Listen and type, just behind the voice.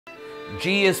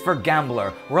G is for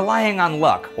gambler, relying on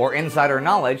luck or insider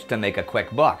knowledge to make a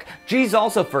quick buck. G's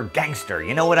also for gangster,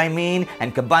 you know what I mean?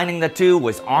 And combining the two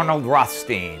was Arnold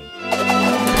Rothstein.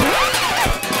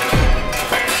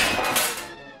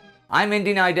 I'm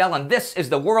Indy Neidell, and this is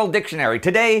the World Dictionary,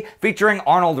 today featuring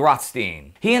Arnold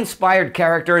Rothstein. He inspired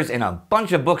characters in a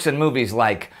bunch of books and movies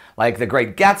like The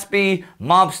Great Gatsby,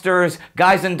 Mobsters,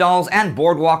 Guys and Dolls, and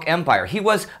Boardwalk Empire. He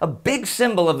was a big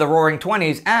symbol of the Roaring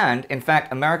Twenties, and, in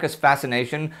fact, America's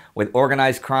fascination with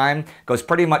organized crime goes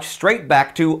pretty much straight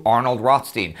back to Arnold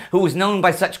Rothstein, who was known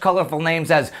by such colorful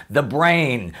names as The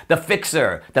Brain, The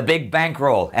Fixer, The Big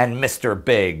Bankroll, and Mr.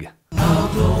 Big.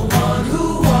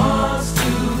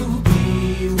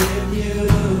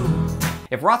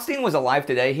 If Rothstein was alive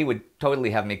today, he would totally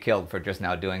have me killed for just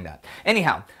now doing that.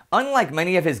 Anyhow, unlike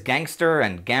many of his gangster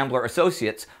and gambler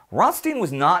associates, Rothstein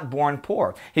was not born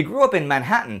poor. He grew up in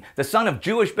Manhattan, the son of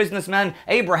Jewish businessman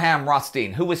Abraham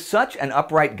Rothstein, who was such an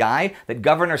upright guy that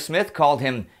Governor Smith called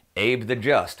him Abe the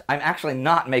Just. I'm actually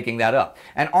not making that up.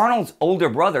 And Arnold's older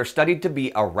brother studied to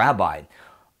be a rabbi.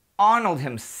 Arnold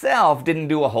himself didn't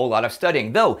do a whole lot of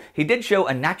studying, though he did show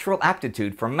a natural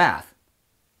aptitude for math.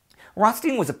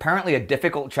 Rothstein was apparently a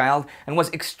difficult child and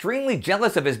was extremely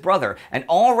jealous of his brother, and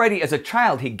already as a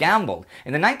child he gambled.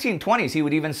 In the 1920s he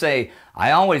would even say,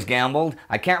 "I always gambled,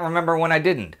 I can't remember when I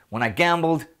didn't. When I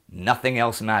gambled, nothing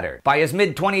else mattered." By his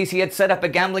mid-20s he had set up a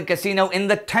gambling casino in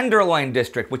the Tenderloin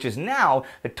district, which is now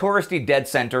the touristy dead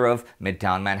center of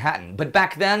Midtown Manhattan, but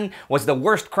back then was the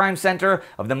worst crime center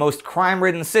of the most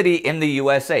crime-ridden city in the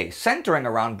USA, centering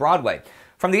around Broadway.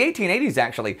 From the 1880s,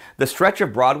 actually, the stretch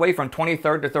of Broadway from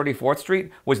 23rd to 34th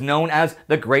Street was known as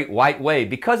the Great White Way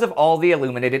because of all the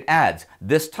illuminated ads.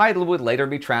 This title would later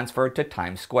be transferred to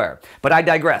Times Square. But I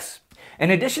digress.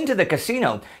 In addition to the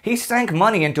casino, he sank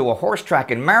money into a horse track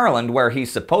in Maryland where he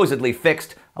supposedly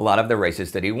fixed a lot of the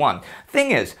races that he won.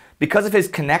 Thing is, because of his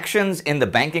connections in the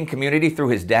banking community through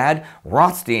his dad,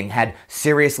 Rothstein had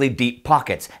seriously deep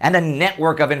pockets and a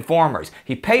network of informers.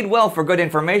 He paid well for good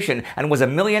information and was a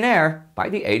millionaire by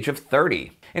the age of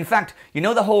 30. In fact, you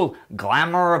know the whole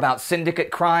glamour about syndicate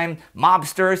crime,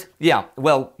 mobsters? Yeah,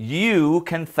 well, you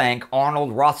can thank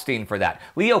Arnold Rothstein for that.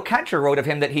 Leo Katcher wrote of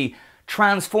him that he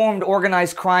transformed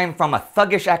organized crime from a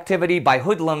thuggish activity by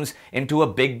hoodlums into a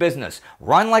big business,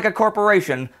 run like a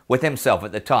corporation with himself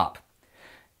at the top.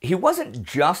 He wasn't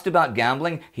just about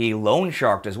gambling, he loan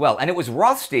sharked as well, and it was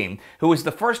Rothstein who was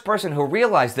the first person who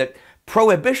realized that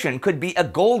prohibition could be a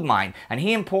gold mine, and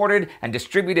he imported and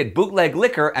distributed bootleg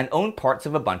liquor and owned parts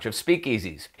of a bunch of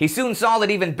speakeasies. He soon saw that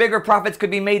even bigger profits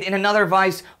could be made in another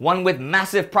vice, one with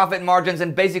massive profit margins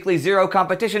and basically zero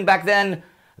competition back then: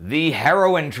 the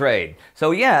heroin trade. So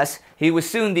yes, he was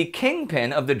soon the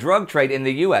kingpin of the drug trade in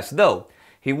the US, though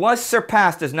he was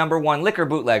surpassed as #1 liquor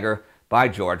bootlegger by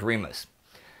George Remus.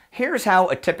 Here's how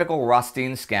a typical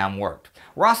Rothstein scam worked.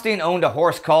 Rothstein owned a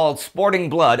horse called Sporting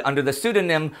Blood under the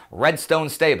pseudonym Redstone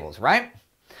Stables, right?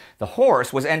 The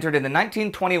horse was entered in the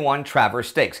 1921 Travers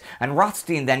Stakes, and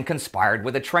Rothstein then conspired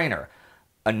with a trainer.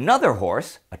 Another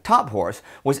horse, a top horse,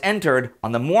 was entered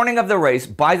on the morning of the race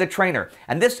by the trainer,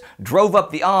 and this drove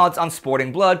up the odds on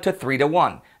Sporting Blood to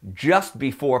 3-1. Just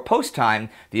before post time,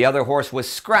 the other horse was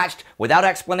scratched without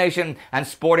explanation, and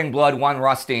Sporting Blood won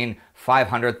Rothstein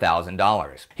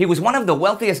 $500,000. He was one of the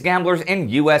wealthiest gamblers in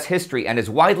U.S. history and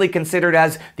is widely considered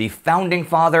as the founding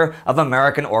father of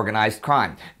American organized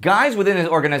crime. Guys within his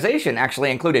organization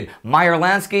actually included Meyer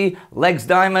Lansky, Legs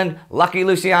Diamond, Lucky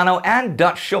Luciano, and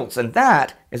Dutch Schultz, and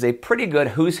that is a pretty good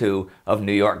who's who of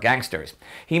New York gangsters.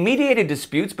 He mediated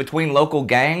disputes between local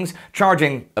gangs,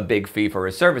 charging a big fee for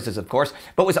his services, of course,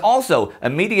 but was also a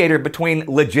mediator between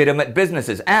legitimate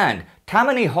businesses, and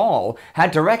Tammany Hall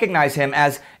had to recognize him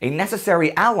as a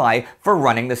necessary ally for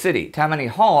running the city. Tammany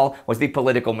Hall was the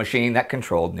political machine that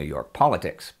controlled New York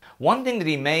politics. One thing that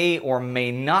he may or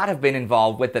may not have been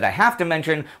involved with that I have to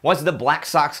mention was the Black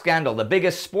Sox scandal, the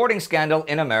biggest sporting scandal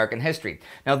in American history.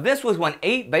 Now, this was when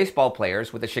 8 baseball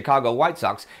players with the Chicago White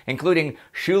Sox, including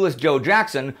Shoeless Joe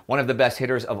Jackson, one of the best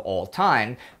hitters of all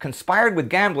time, conspired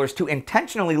with gamblers to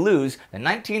intentionally lose the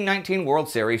 1919 World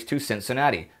Series to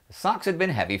Cincinnati. The Sox had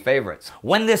been heavy favorites.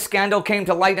 When this scandal came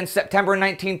to light in September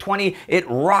 1920, it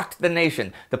rocked the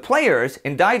nation. The players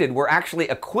indicted were actually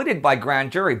acquitted by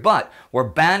grand jury, but were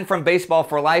banned from baseball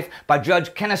for life by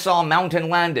Judge Kennesaw Mountain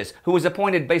Landis, who was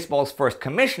appointed baseball's first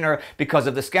commissioner because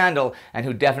of the scandal, and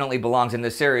who definitely belongs in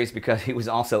this series because he was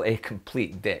also a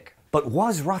complete dick. But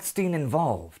was Rothstein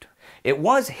involved? It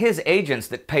was his agents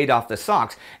that paid off the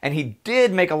Sox, and he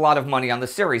did make a lot of money on the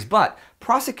series, but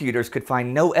prosecutors could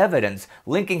find no evidence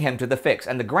linking him to the fix,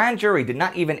 and the grand jury did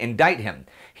not even indict him.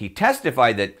 He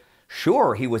testified that,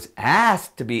 Sure, he was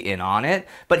asked to be in on it,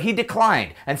 but he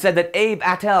declined and said that Abe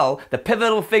Attell, the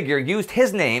pivotal figure, used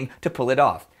his name to pull it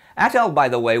off. Attell, by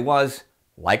the way, was,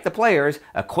 like the players,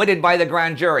 acquitted by the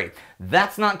grand jury.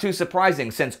 That's not too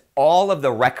surprising since all of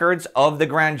the records of the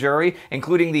grand jury,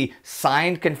 including the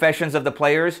signed confessions of the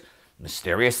players,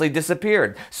 mysteriously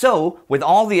disappeared. So, with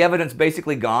all the evidence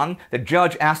basically gone, the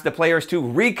judge asked the players to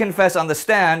reconfess on the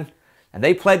stand, and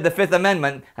they pled the Fifth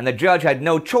Amendment, and the judge had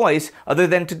no choice other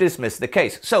than to dismiss the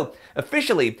case. So,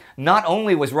 officially, not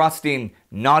only was Rothstein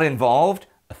not involved,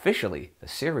 officially, the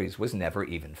series was never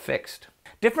even fixed.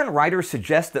 Different writers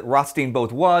suggest that Rothstein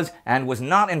both was and was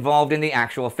not involved in the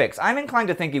actual fix. I'm inclined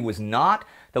to think he was not,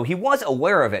 though he was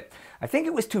aware of it. I think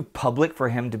it was too public for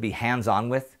him to be hands-on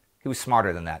with. He was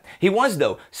smarter than that. He was,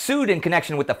 though, sued in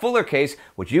connection with the Fuller case,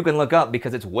 which you can look up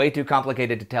because it's way too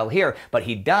complicated to tell here, but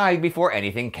he died before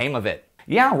anything came of it.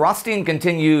 Yeah, Rothstein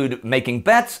continued making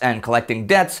bets and collecting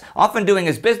debts, often doing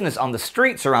his business on the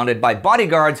street surrounded by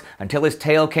bodyguards until his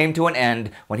tale came to an end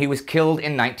when he was killed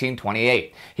in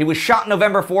 1928. He was shot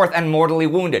November 4th and mortally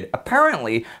wounded,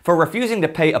 apparently for refusing to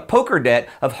pay a poker debt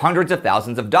of hundreds of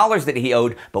thousands of dollars that he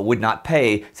owed but would not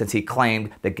pay since he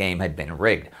claimed the game had been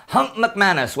rigged. Hump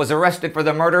McManus was arrested for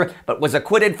the murder but was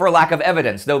acquitted for lack of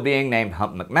evidence, though being named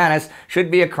Hump McManus should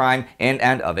be a crime in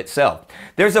and of itself.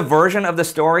 There's a version of the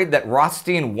story that Rothstein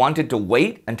wanted to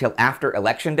wait until after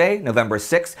Election Day, November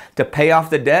 6th, to pay off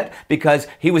the debt because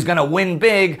he was going to win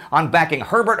big on backing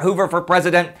Herbert Hoover for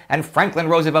president and Franklin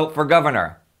Roosevelt for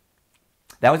governor.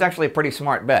 That was actually a pretty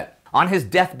smart bet. On his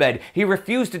deathbed, he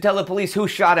refused to tell the police who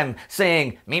shot him,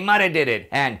 saying, "Me mother did it,"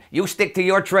 and "You stick to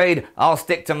your trade, I'll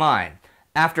stick to mine."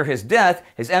 After his death,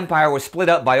 his empire was split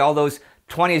up by all those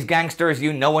 20s gangsters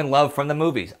you know and love from the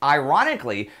movies.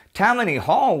 Ironically, Tammany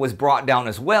Hall was brought down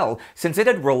as well, since it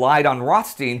had relied on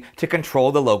Rothstein to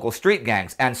control the local street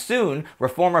gangs, and soon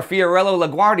reformer Fiorello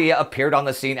LaGuardia appeared on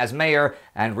the scene as mayor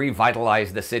and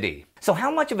revitalized the city. So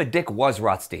how much of a dick was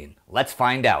Rothstein? Let's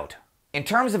find out. In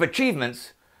terms of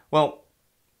achievements, well,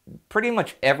 pretty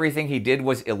much everything he did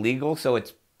was illegal, so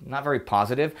it's not very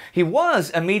positive. He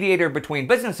was a mediator between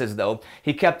businesses, though.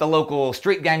 He kept the local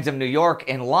street gangs of New York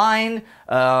in line.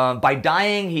 By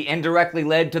dying, he indirectly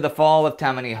led to the fall of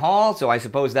Tammany Hall, so I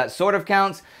suppose that sort of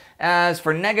counts. As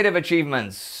for negative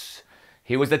achievements,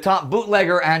 he was the top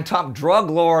bootlegger and top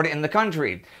drug lord in the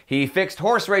country. He fixed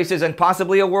horse races and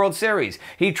possibly a World Series.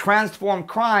 He transformed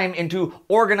crime into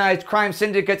organized crime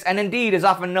syndicates and indeed is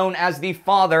often known as the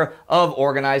father of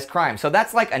organized crime. So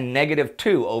that's like a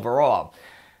 -2 overall.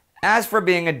 As for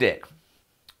being a dick,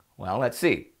 well, let's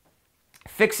see.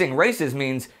 Fixing races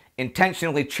means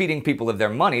intentionally cheating people of their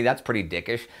money. That's pretty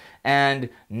dickish. And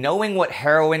knowing what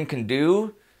heroin can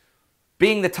do,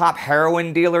 being the top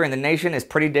heroin dealer in the nation is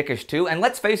pretty dickish too. And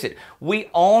let's face it,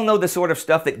 we all know the sort of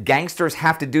stuff that gangsters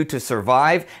have to do to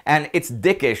survive, and it's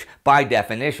dickish by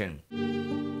definition.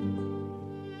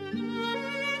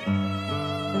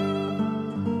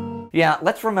 Yeah,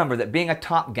 let's remember that being a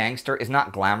top gangster is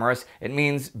not glamorous. It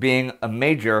means being a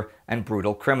major and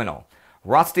brutal criminal.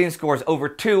 Rothstein scores over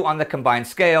 2 on the combined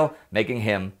scale, making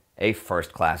him a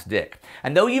first-class dick.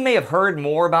 And though you may have heard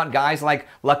more about guys like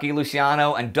Lucky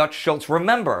Luciano and Dutch Schultz,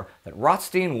 remember that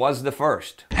Rothstein was the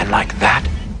first. And like that,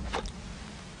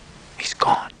 he's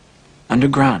gone.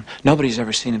 Underground. Nobody's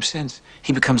ever seen him since.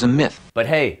 He becomes a myth. But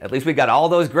hey, at least we got all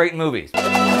those great movies.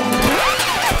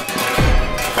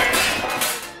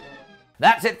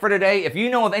 That's it for today. If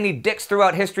you know of any dicks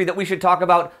throughout history that we should talk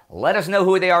about, let us know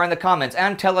who they are in the comments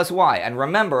and tell us why. And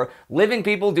remember, living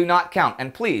people do not count.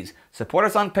 And please, support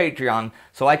us on Patreon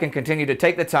so I can continue to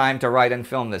take the time to write and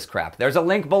film this crap. There's a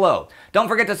link below. Don't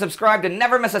forget to subscribe to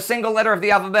never miss a single letter of the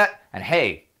alphabet. And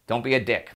hey, don't be a dick.